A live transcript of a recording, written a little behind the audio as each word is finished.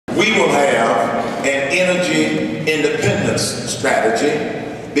We will have an energy independence strategy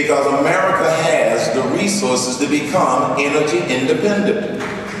because America has the resources to become energy independent.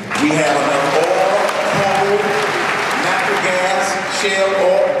 We have enough oil, coal, natural gas, shale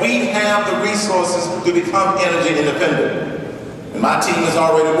oil. We have the resources to become energy independent. And my team is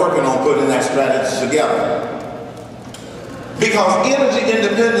already working on putting that strategy together. Because energy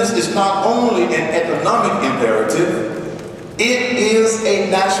independence is not only an economic imperative, it is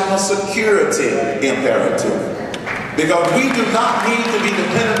a national security imperative. Because we do not need to be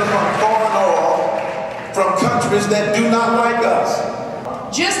dependent upon foreign oil from countries that do not like us.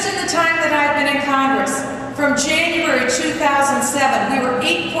 Just in the time that I've been in Congress, from January 2007, we were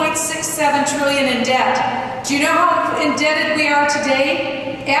 $8.67 trillion in debt. Do you know how indebted we are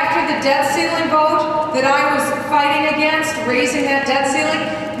today? After the debt ceiling vote that I was fighting against, raising that debt ceiling,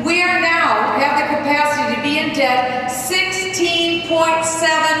 we are now have the capacity to be in debt $16.7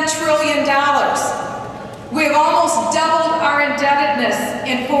 trillion. We have almost doubled our indebtedness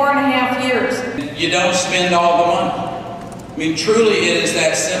in 4.5 years. You don't spend all the money. I mean, truly it is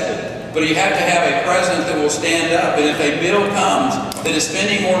that simple. But you have to have a president that will stand up, and if a bill comes that is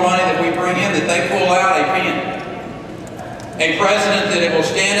spending more money than we bring in, that they pull out a pen. A president that will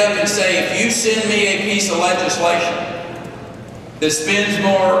stand up and say, if you send me a piece of legislation that spends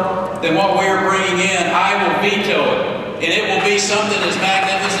more than what we are bringing in, I will veto it. And it will be something as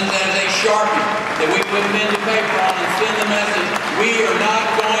magnificent as a Sharpie that we put pen to paper on and send the message, we are not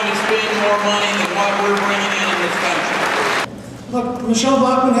going to spend more money than what we're bringing in this country. Look, Michelle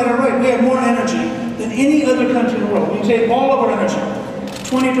Bachmann had it right. We have more energy than any other country in the world. We take all of our energy.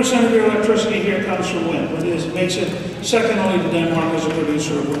 20% of your electricity here comes from wind. It makes it second only to Denmark as a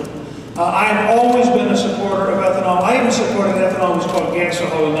producer of wind. I have always been a supporter of ethanol. I even supported ethanol was called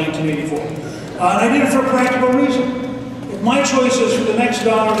gasohol in 1984. And I did it for a practical reason. If my choice is for the next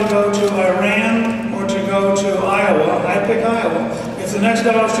dollar to go to Iran or to go to Iowa, I pick Iowa. If the next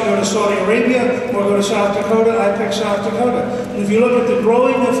dollar is to go to Saudi Arabia or go to South Dakota, I pick South Dakota. And if you look at the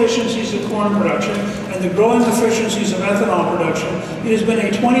growing efficiencies of corn production and the growing efficiencies of ethanol production, it has been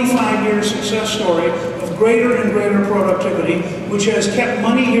a 25-year success story of greater and greater productivity, which has kept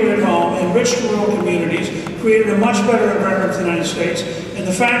money here at home, enriched rural communities, created a much better environment for the United States. And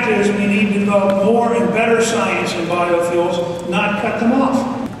the fact is, we need to develop more and better science in biofuels, not cut them off.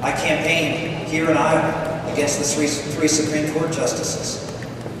 I campaigned here in Iowa against the three Supreme Court justices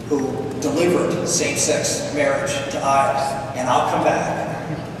who delivered same-sex marriage to Iowa. And I'll come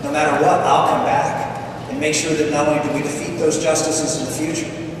back. No matter what, I'll come back and make sure that not only do we defeat those justices in the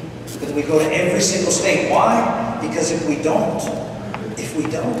future, but that we go to every single state. Why? Because if we don't,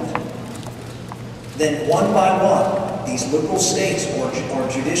 then one by one, these liberal states or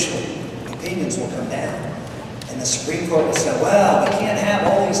judicial opinions will come down. And the Supreme Court will say, well, we can't have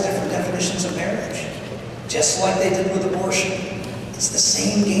all these different definitions of marriage. Just like they did with abortion. It's the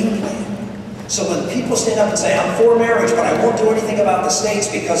same game plan. So when people stand up and say, I'm for marriage, but I won't do anything about the states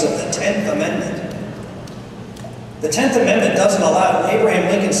because of the 10th Amendment. The 10th Amendment doesn't allow, Abraham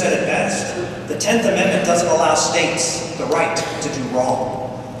Lincoln said it best, the 10th Amendment doesn't allow states the right to do wrong.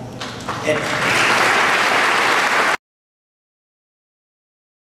 And